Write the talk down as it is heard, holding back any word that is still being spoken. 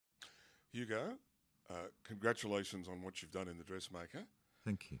Hugo, congratulations on what you've done in The Dressmaker.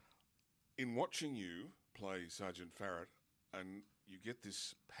 Thank you. In watching you play Sergeant Farrett, and you get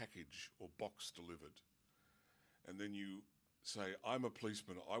this package or box delivered, and then you say, I'm a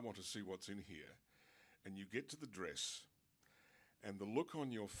policeman, I want to see what's in here, and you get to the dress, and the look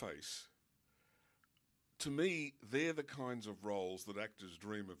on your face, to me, they're the kinds of roles that actors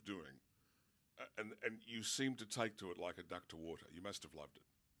dream of doing. And you seem to take to it like a duck to water. You must have loved it.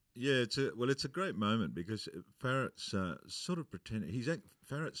 Yeah, it's a great moment because Farrett's sort of pretending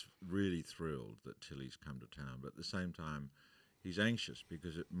Farrett's really thrilled that Tilly's come to town, but at the same time, he's anxious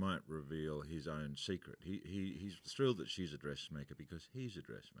because it might reveal his own secret. He's thrilled that she's a dressmaker because he's a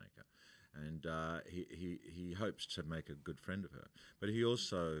dressmaker, and he hopes to make a good friend of her. But he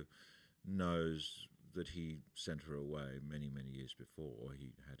also knows that he sent her away many years before.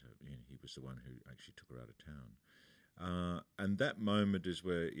 He he was the one who actually took her out of town. And that moment is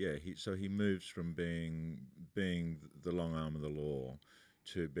where, he moves from being the long arm of the law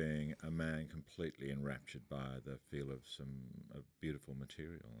to being a man completely enraptured by the feel of some beautiful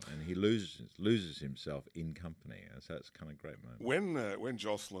material, and he loses himself in company. And so it's kind of a great moment. When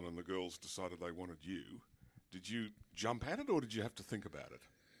Jocelyn and the girls decided they wanted you, did you jump at it or did you have to think about it?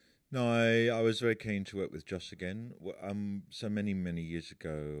 No, I was very keen to work with Joss again. So many years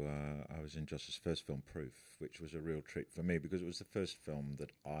ago, I was in Joss's first film, Proof, which was a real treat for me because it was the first film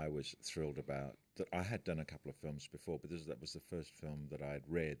that I was thrilled about. That I had done a couple of films before, but that was the first film that I had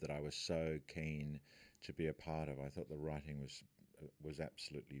read that I was so keen to be a part of. I thought the writing was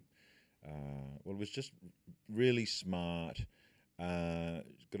absolutely, it was just really smart. Got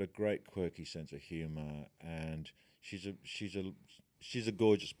a great quirky sense of humour, and she's a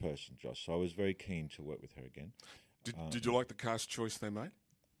gorgeous person, Joss. So I was very keen to work with her again. Did you like the cast choice they made?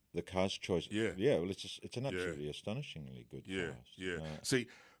 The cast choice, yeah. Well, it's an absolutely astonishingly good cast. Yeah. See,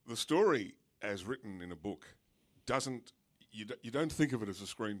 the story as written in a book you don't think of it as a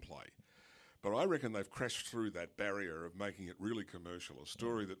screenplay, but I reckon they've crashed through that barrier of making it really commercial. A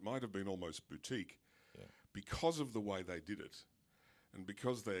story that might have been almost boutique, because of the way they did it. And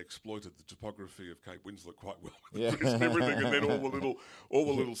because they exploited the topography of Cape Winslet quite well with the trees and everything, and then all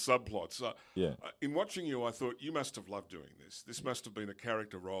the little subplots. In watching you, I thought you must have loved doing this. This must have been a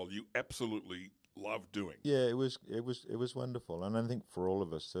character role you absolutely loved doing. Yeah, it was wonderful, and I think for all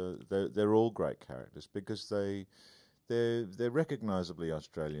of us, they're all great characters because they're recognisably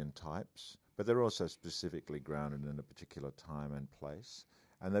Australian types, but they're also specifically grounded in a particular time and place.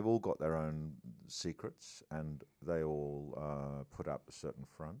 And they've all got their own secrets, and they all put up a certain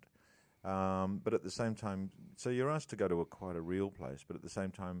front. But at the same time, so you're asked to go to quite a real place, but at the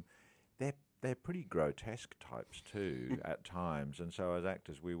same time, they're pretty grotesque types too at times. And so as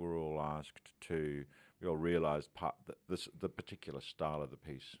actors, we were all asked to. We all realised that the particular style of the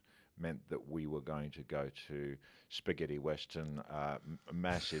piece meant that we were going to go to spaghetti western,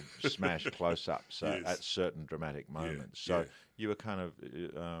 massive smash close-ups at certain dramatic moments. So you were kind of,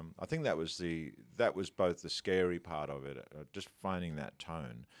 I think that was both the scary part of it, just finding that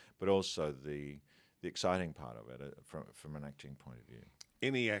tone, but also the exciting part of it from an acting point of view.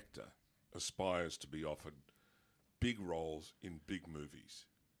 Any actor aspires to be offered big roles in big movies.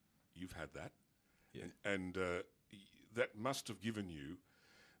 You've had that, and that must have given you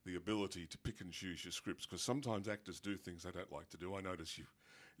the ability to pick and choose your scripts, because sometimes actors do things they don't like to do. I notice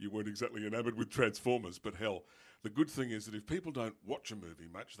you weren't exactly enamoured with Transformers, but hell, the good thing is that if people don't watch a movie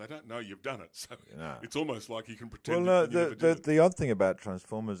much, they don't know you've done it. So it's almost like you can pretend. Well, the odd thing about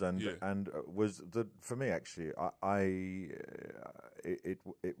Transformers and was that for me actually, it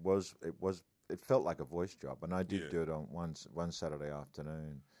felt like a voice job, and I did do it on one Saturday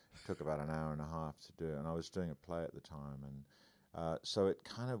afternoon. It took about an hour and a half to do it, and I was doing a play at the time, and. So it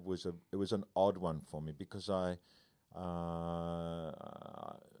kind of was an odd one for me because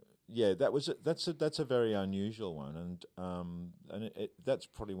that's a very unusual one, and that's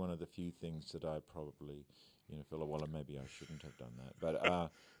probably one of the few things that I probably feel well maybe I shouldn't have done that,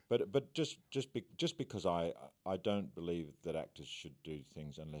 but just because I don't believe that actors should do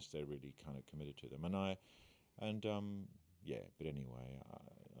things unless they're really kind of committed to them, but anyway,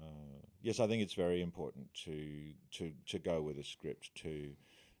 yes, I think it's very important to go with a script,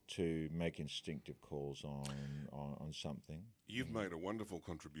 to make instinctive calls on something. You've made a wonderful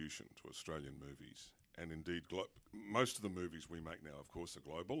contribution to Australian movies, and indeed, most of the movies we make now, of course, are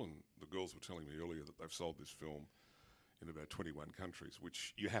global, and the girls were telling me earlier that they've sold this film in about 21 countries,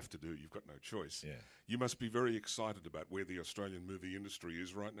 which you have to do. You've got no choice. Yeah. You must be very excited about where the Australian movie industry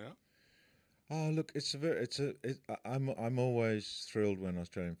is right now. Oh, look, I'm always thrilled when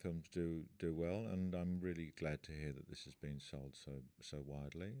Australian films do well, and I'm really glad to hear that this has been sold so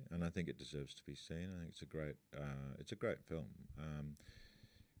widely, and I think it deserves to be seen. I think it's a great film.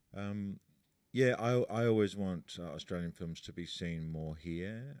 Yeah, I always want Australian films to be seen more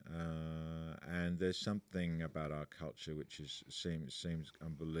here, and there's something about our culture which seems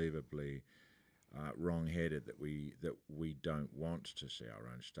unbelievably wrong-headed that we don't want to see our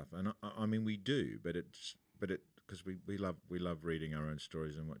own stuff, and I mean we do, but it because we love reading our own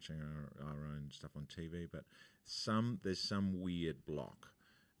stories and watching our own stuff on TV, but there's some weird block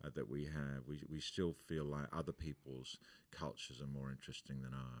that we have. We still feel like other people's cultures are more interesting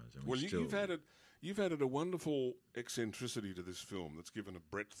than ours, and you've added a wonderful eccentricity to this film that's given a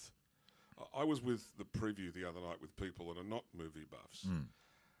breadth. I was with the preview the other night with people that are not movie buffs.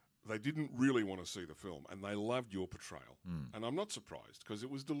 They didn't really want to see the film, and they loved your portrayal. And I'm not surprised, because it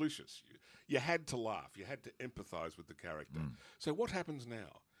was delicious. You had to laugh. You had to empathise with the character. So what happens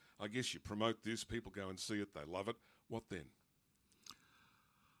now? I guess you promote this, people go and see it, they love it. What then?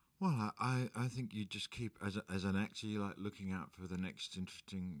 Well, I think you just keep, as an actor, you like looking out for the next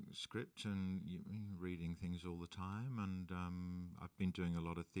interesting script, and reading things all the time. And I've been doing a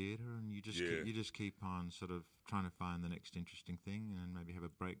lot of theatre, and you just keep on sort of trying to find the next interesting thing, and maybe have a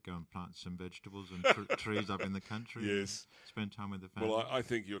break, go and plant some vegetables and trees up in the country. Yes, spend time with the family. Well, I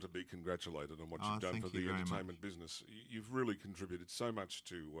think you're to be congratulated on what you've done for the entertainment business. You've really contributed so much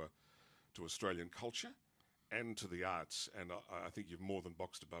to Australian culture and to the arts, and I think you've more than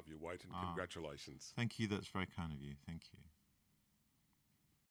boxed above your weight, and congratulations. Thank you, that's very kind of you. Thank you.